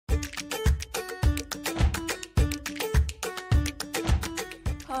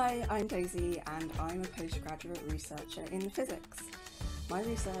Hi, I'm Daisy and I'm a postgraduate researcher in physics. My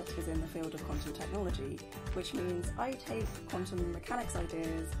research is in the field of quantum technology, which means I take quantum mechanics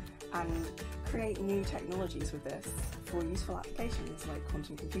ideas and create new technologies with this for useful applications like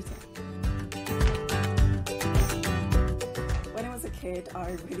quantum computing. When I was a kid,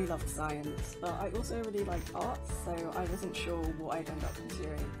 I really loved science, but I also really liked arts, so I wasn't sure what I'd end up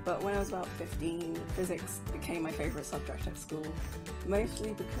pursuing. But when I was about 15, physics became my favourite subject at school,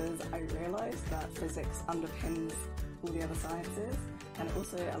 mostly because I realised that physics underpins all the other sciences, and it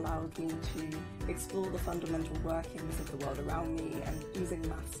also allowed me to explore the fundamental workings of the world around me, and using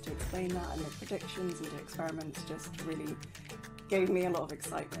maths to explain that and make predictions and do experiments just really gave me a lot of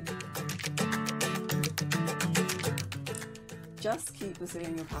excitement. Just keep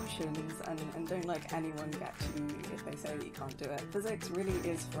pursuing your passions and don't let anyone get to you if they say that you can't do it. Physics really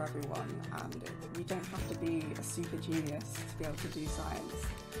is for everyone, and you don't have to be a super genius to be able to do science.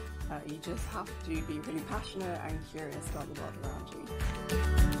 You just have to be really passionate and curious about the world around you.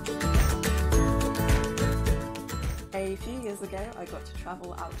 A few years ago, I got to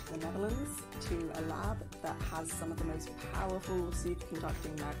travel out to the Netherlands to a lab that has some of the most powerful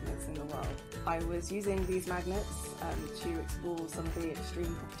superconducting magnets in the world. I was using these magnets to explore some of the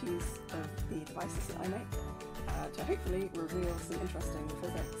extreme properties of the devices that I make, to hopefully reveal some interesting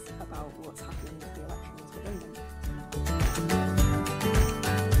physics about what's happening with the electrons within them.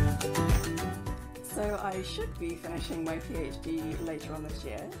 So I should be finishing my PhD later on this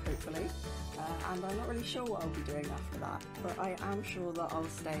year, hopefully, and I'm not really sure what I'll be doing after that, but I am sure that I'll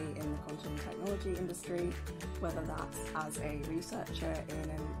stay in the quantum technology industry, whether that's as a researcher in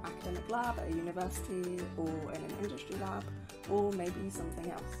an academic lab at a university or in an industry lab, or maybe something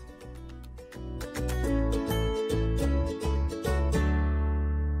else.